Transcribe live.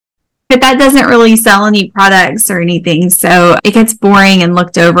But that doesn't really sell any products or anything. So it gets boring and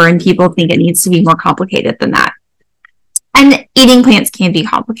looked over, and people think it needs to be more complicated than that. And eating plants can be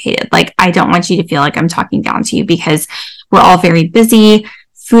complicated. Like, I don't want you to feel like I'm talking down to you, because we're all very busy.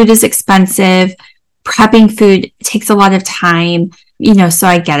 Food is expensive. Prepping food takes a lot of time, so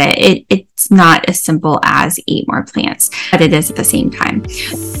I get it. It's not as simple as eat more plants, but it is at the same time.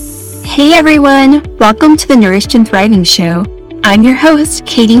 Hey everyone, welcome to the Nourished and Thriving Show. I'm your host,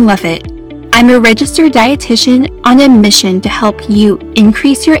 Katie Lovett. I'm a registered dietitian on a mission to help you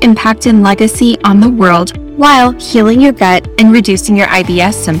increase your impact and legacy on the world while healing your gut and reducing your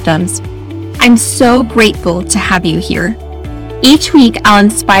IBS symptoms. I'm so grateful to have you here. Each week, I'll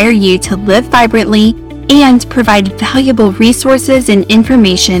inspire you to live vibrantly and provide valuable resources and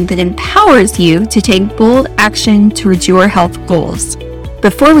information that empowers you to take bold action towards your health goals.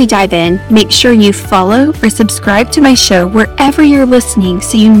 Before we dive in, make sure you follow or subscribe to my show wherever you're listening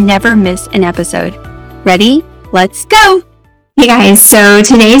so you never miss an episode. Ready? Let's go! Hey guys, so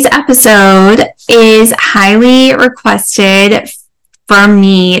today's episode is highly requested for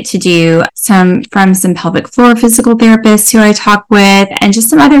me to do from some pelvic floor physical therapists who I talk with, and just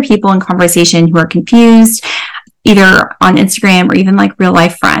some other people in conversation who are confused, either on Instagram or even like real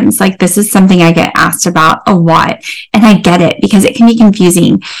life friends. Like, this is something I get asked about a lot, and I get it because it can be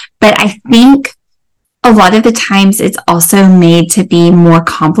confusing. But I think a lot of the times it's also made to be more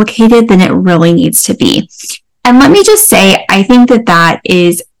complicated than it really needs to be. And let me just say, I think that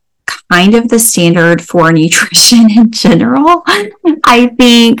is kind of the standard for nutrition in general. I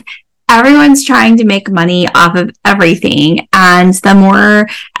think everyone's trying to make money off of everything, and the more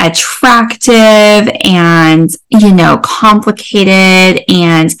attractive and, complicated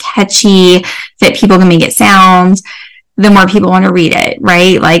and catchy that people can make it sound, the more people want to read it,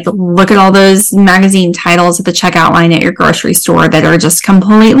 right? Like, look at all those magazine titles at the checkout line at your grocery store that are just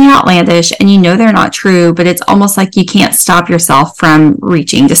completely outlandish, and they're not true, but it's almost like you can't stop yourself from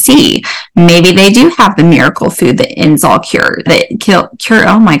reaching to see. Maybe they do have the miracle food that ends all cure.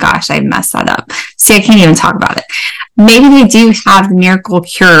 Oh my gosh, I messed that up. See, I can't even talk about it. Maybe they do have the miracle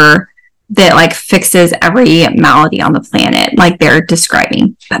cure that like fixes every malady on the planet, like they're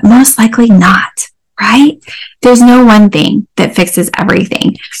describing, but most likely not. Right? There's no one thing that fixes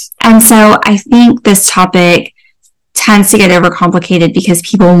everything. And so I think this topic tends to get overcomplicated because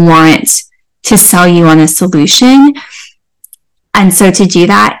people want to sell you on a solution. And so to do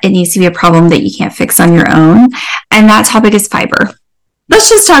that, it needs to be a problem that you can't fix on your own. And that topic is fiber. Let's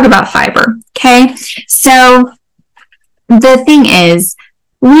just talk about fiber. Okay. So the thing is,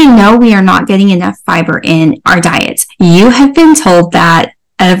 we know we are not getting enough fiber in our diets. You have been told that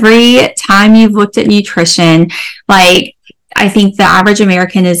every time you've looked at nutrition. Like, I think the average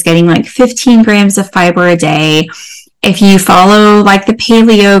American is getting like 15 grams of fiber a day. If you follow like the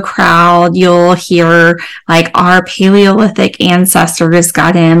paleo crowd, you'll hear like our Paleolithic ancestors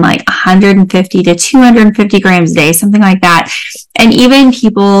got in like 150 to 250 grams a day, something like that. And even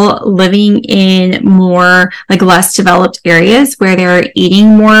people living in more like less developed areas where they're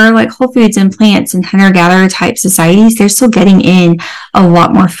eating more like whole foods and plants and hunter-gatherer type societies, they're still getting in a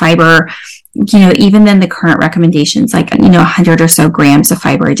lot more fiber, even than the current recommendations, like, 100 or so grams of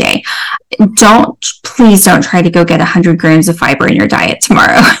fiber a day. Please don't try to go get 100 grams of fiber in your diet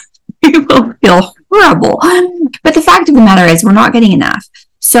tomorrow. You will feel horrible. But the fact of the matter is, we're not getting enough.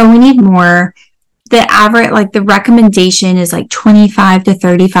 So we need more. The average, like the recommendation is like 25 to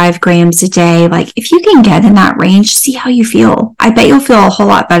 35 grams a day. Like, if you can get in that range, see how you feel. I bet you'll feel a whole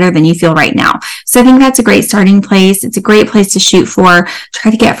lot better than you feel right now. So I think that's a great starting place. It's a great place to shoot for.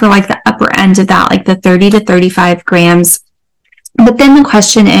 Try to get for like the upper end of that, like the 30 to 35 grams. But then the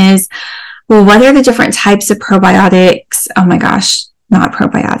question is, well, what are the different types of probiotics? Oh my gosh, not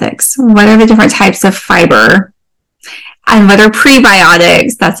probiotics. What are the different types of fiber? And what are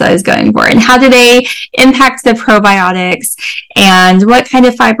prebiotics? That's what I was going for. And how do they impact the probiotics? And what kind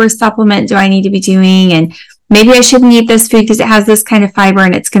of fiber supplement do I need to be doing? And maybe I shouldn't eat this food because it has this kind of fiber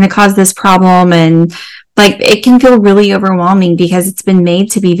and it's going to cause this problem. And like, it can feel really overwhelming because it's been made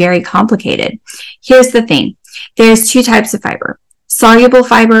to be very complicated. Here's the thing. There's two types of fiber: soluble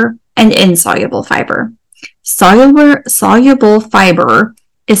fiber and insoluble fiber. Soluble fiber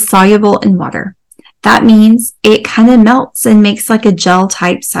is soluble in water. That means it kind of melts and makes like a gel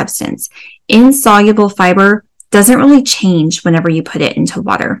type substance. Insoluble fiber doesn't really change whenever you put it into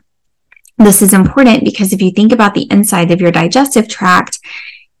water. This is important because if you think about the inside of your digestive tract,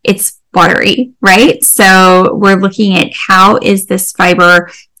 it's watery, right? So we're looking at how is this fiber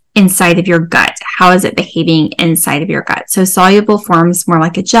inside of your gut? How is it behaving inside of your gut? So soluble forms more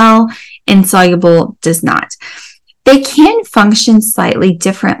like a gel, insoluble does not. They can function slightly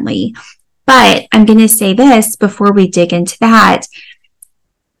differently, but I'm going to say this before we dig into that.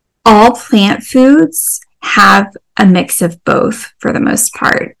 All plant foods have a mix of both for the most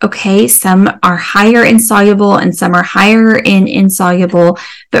part. Okay. Some are higher in soluble and some are higher in insoluble,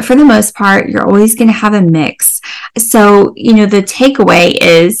 but for the most part, you're always going to have a mix. So, the takeaway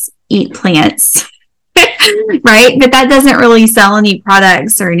is eat plants. Right? But that doesn't really sell any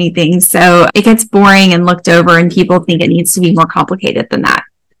products or anything. So it gets boring and looked over, and people think it needs to be more complicated than that.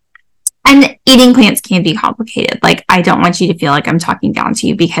 And eating plants can be complicated. Like, I don't want you to feel like I'm talking down to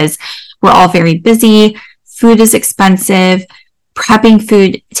you, because we're all very busy. Food is expensive. Prepping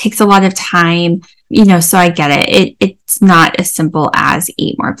food takes a lot of time, so I get it. It's not as simple as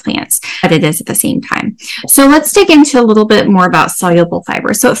eat more plants, but it is at the same time. So let's dig into a little bit more about soluble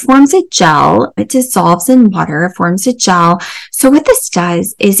fiber. So it forms a gel. It dissolves in water, it forms a gel. So what this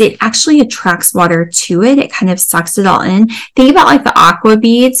does is it actually attracts water to it. It kind of sucks it all in. Think about like the aqua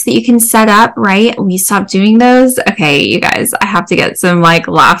beads that you can set up, right? We stopped doing those. Okay, you guys, I have to get some like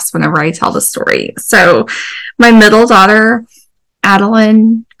laughs whenever I tell the story. So my middle daughter,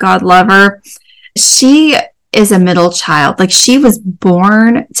 Adeline, God love her, she is a middle child. Like, she was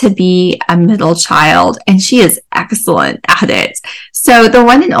born to be a middle child, and she is excellent at it. So the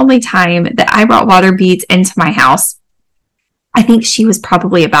one and only time that I brought water beads into my house, I think she was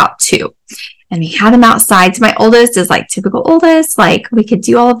probably about 2. And we had them outside. So my oldest is like typical oldest. Like, we could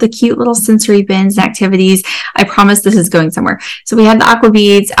do all of the cute little sensory bins and activities. I promise this is going somewhere. So we had the aqua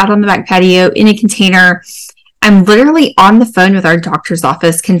beads out on the back patio in a container. I'm literally on the phone with our doctor's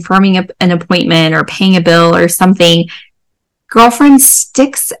office confirming an appointment or paying a bill or something. Girlfriend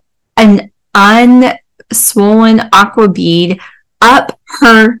sticks an unswollen aqua bead up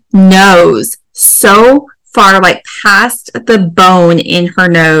her nose, so far, like past the bone in her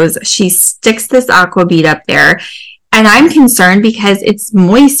nose. She sticks this aqua bead up there. And I'm concerned because it's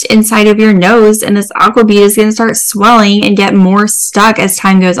moist inside of your nose, and this aqua bead is going to start swelling and get more stuck as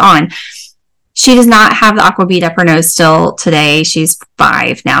time goes on. She does not have the aqua bead up her nose still today. She's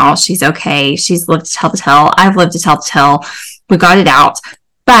 5 now. She's okay. She's lived to tell the tale. I've lived to tell the tale. We got it out.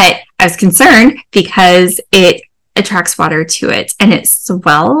 But I was concerned because it attracts water to it and it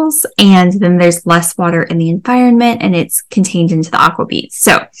swells, and then there's less water in the environment and it's contained into the aqua bead.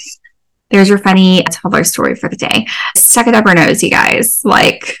 So there's your funny toddler story for the day. Stuck it up her nose, you guys.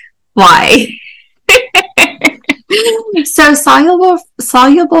 Like, why? So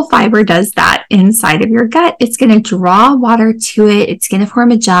soluble fiber does that inside of your gut. It's going to draw water to it. It's going to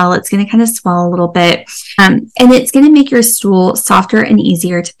form a gel. It's going to kind of swell a little bit. And it's going to make your stool softer and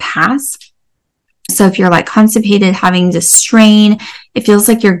easier to pass. So if you're like constipated, having to strain, it feels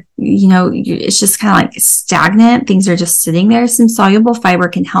like it's just kind of like stagnant. Things are just sitting there. Some soluble fiber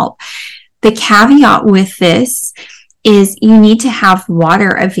can help. The caveat with this is you need to have water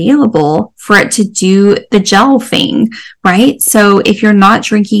available for it to do the gel thing, right? So if you're not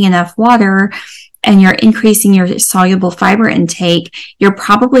drinking enough water and you're increasing your soluble fiber intake, you're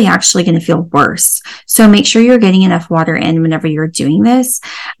probably actually going to feel worse. So make sure you're getting enough water in whenever you're doing this.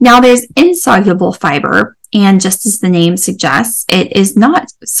 Now there's insoluble fiber, and just as the name suggests, it is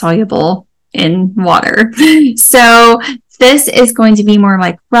not soluble in water. So this is going to be more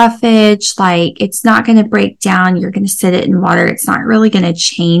like roughage, like it's not going to break down. You're going to sit it in water. It's not really going to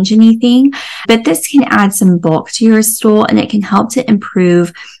change anything, but this can add some bulk to your stool, and it can help to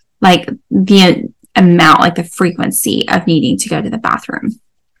improve like the amount, like the frequency of needing to go to the bathroom.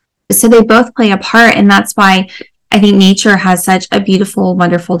 So they both play a part, and that's why I think nature has such a beautiful,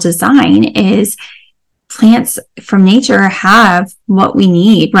 wonderful design. Is plants from nature have what we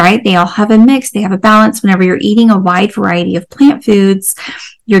need, right? They all have a mix. They have a balance. Whenever you're eating a wide variety of plant foods,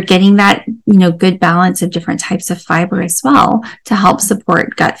 you're getting that, good balance of different types of fiber as well to help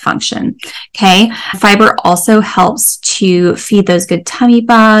support gut function. Okay. Fiber also helps to feed those good tummy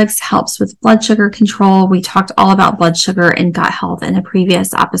bugs, helps with blood sugar control. We talked all about blood sugar and gut health in a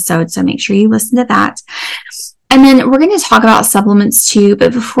previous episode, so make sure you listen to that. And then we're going to talk about supplements too.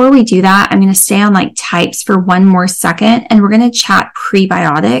 But before we do that, I'm going to stay on like types for one more second. And we're going to chat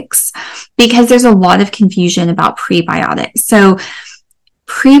prebiotics, because there's a lot of confusion about prebiotics. So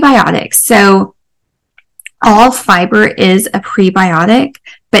prebiotics. So all fiber is a prebiotic,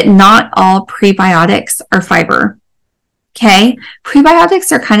 but not all prebiotics are fiber. Okay.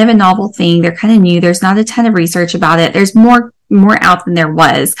 Prebiotics are kind of a novel thing. They're kind of new. There's not a ton of research about it. There's more out than there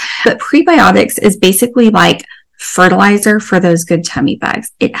was. But prebiotics is basically like fertilizer for those good tummy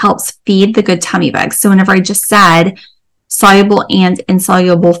bugs. It helps feed the good tummy bugs. So whenever I just said soluble and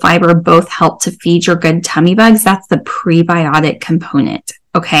insoluble fiber both help to feed your good tummy bugs, that's the prebiotic component.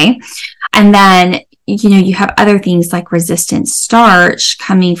 Okay. And then you have other things like resistant starch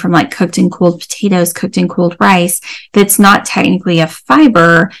coming from like cooked and cooled potatoes, cooked and cooled rice, that's not technically a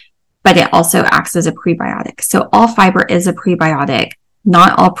fiber, but it also acts as a prebiotic. So all fiber is a prebiotic.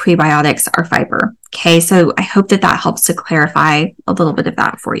 Not all prebiotics are fiber. Okay, so I hope that helps to clarify a little bit of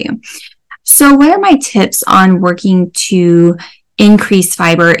that for you. So what are my tips on working to increase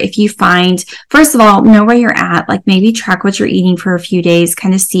fiber? If you find, first of all, know where you're at, like maybe track what you're eating for a few days,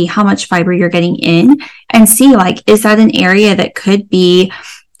 kind of see how much fiber you're getting in and see like, is that an area that could be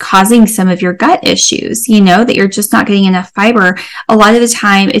causing some of your gut issues, that you're just not getting enough fiber. A lot of the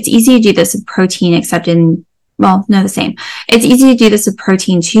time, it's easy to do this with protein, except the same. It's easy to do this with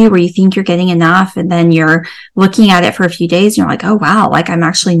protein too, where you think you're getting enough and then you're looking at it for a few days and you're like, oh wow, like I'm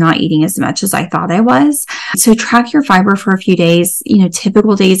actually not eating as much as I thought I was. So track your fiber for a few days,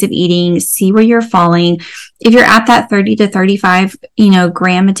 typical days of eating, see where you're falling. If you're at that 30 to 35,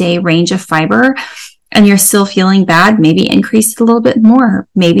 gram a day range of fiber, and you're still feeling bad, maybe increase it a little bit more.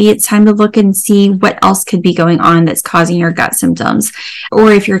 Maybe it's time to look and see what else could be going on that's causing your gut symptoms.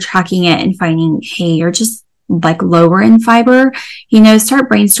 Or if you're tracking it and finding, hey, you're just like lower in fiber, start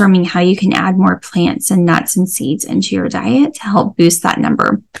brainstorming how you can add more plants and nuts and seeds into your diet to help boost that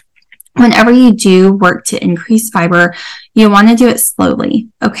number. Whenever you do work to increase fiber, you want to do it slowly.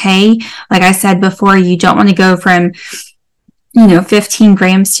 Okay. Like I said before, you don't want to go from 15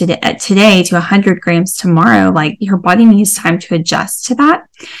 grams today to 100 grams tomorrow. Like your body needs time to adjust to that.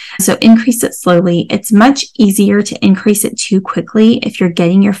 So increase it slowly. It's much easier to increase it too quickly if you're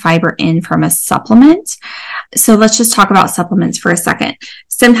getting your fiber in from a supplement. So let's just talk about supplements for a second.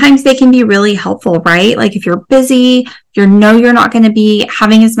 Sometimes they can be really helpful, right? Like if you're busy, you're not going to be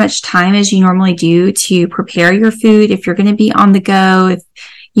having as much time as you normally do to prepare your food. If you're going to be on the go, if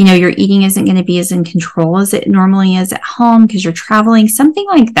your eating isn't going to be as in control as it normally is at home because you're traveling, something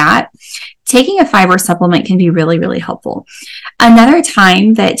like that, taking a fiber supplement can be really, really helpful. Another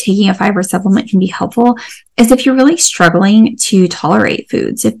time that taking a fiber supplement can be helpful is if you're really struggling to tolerate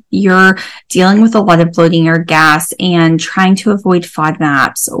foods. If you're dealing with a lot of bloating or gas and trying to avoid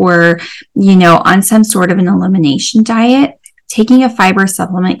FODMAPs or, on some sort of an elimination diet, taking a fiber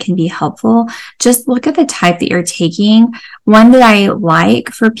supplement can be helpful. Just look at the type that you're taking. One that I like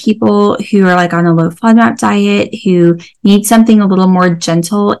for people who are like on a low FODMAP diet, who need something a little more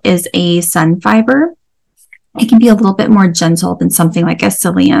gentle, is a sun fiber. It can be a little bit more gentle than something like a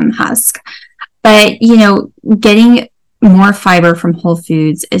psyllium husk. But, getting more fiber from whole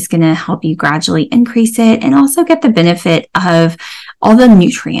foods is going to help you gradually increase it and also get the benefit of all the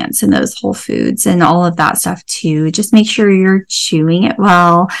nutrients in those whole foods and all of that stuff too. Just make sure you're chewing it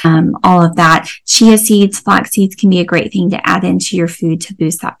well. All of that. Chia seeds, flax seeds can be a great thing to add into your food to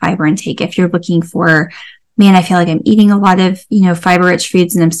boost that fiber intake. If you're looking for, man, I feel like I'm eating a lot of, fiber rich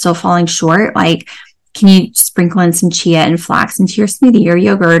foods and I'm still falling short. Like, can you sprinkle in some chia and flax into your smoothie or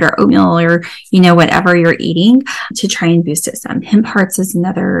yogurt or oatmeal or, whatever you're eating to try and boost it some? Hemp hearts is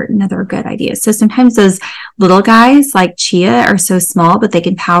another good idea. So sometimes those little guys like chia are so small, but they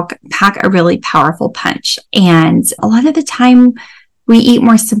can pack a really powerful punch. And a lot of the time we eat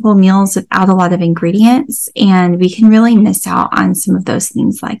more simple meals without a lot of ingredients, and we can really miss out on some of those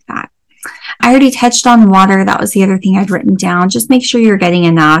things like that. I already touched on water. That was the other thing I'd written down. Just make sure you're getting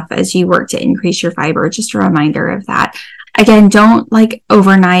enough as you work to increase your fiber. Just a reminder of that. Again, don't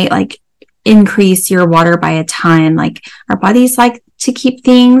overnight, increase your water by a ton. Our bodies like to keep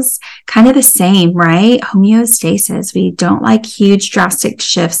things kind of the same, right? Homeostasis. We don't like huge drastic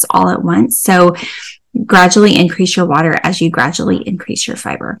shifts all at once. So gradually increase your water as you gradually increase your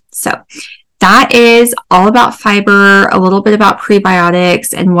fiber. So that is all about fiber, a little bit about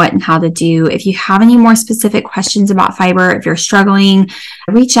prebiotics and what and how to do. If you have any more specific questions about fiber, if you're struggling,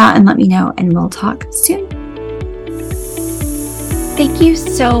 reach out and let me know, and we'll talk soon. Thank you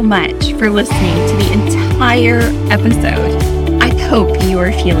so much for listening to the entire episode. I hope you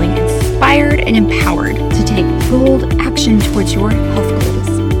are feeling inspired and empowered to take bold action towards your health goals.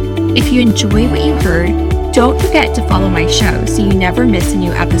 If you enjoy what you heard, don't forget to follow my show so you never miss a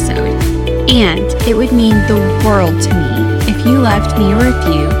new episode. And it would mean the world to me if you left me a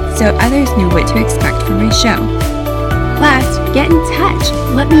review so others knew what to expect from my show. Last, get in touch.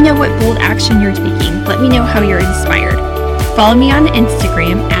 Let me know what bold action you're taking. Let me know how you're inspired. Follow me on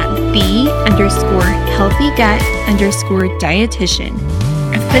Instagram at the_healthygut_dietitian.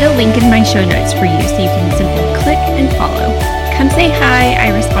 I've put a link in my show notes for you so you can simply click and follow. Come say hi.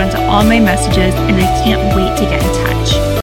 I respond to all my messages and I can't wait to get in touch.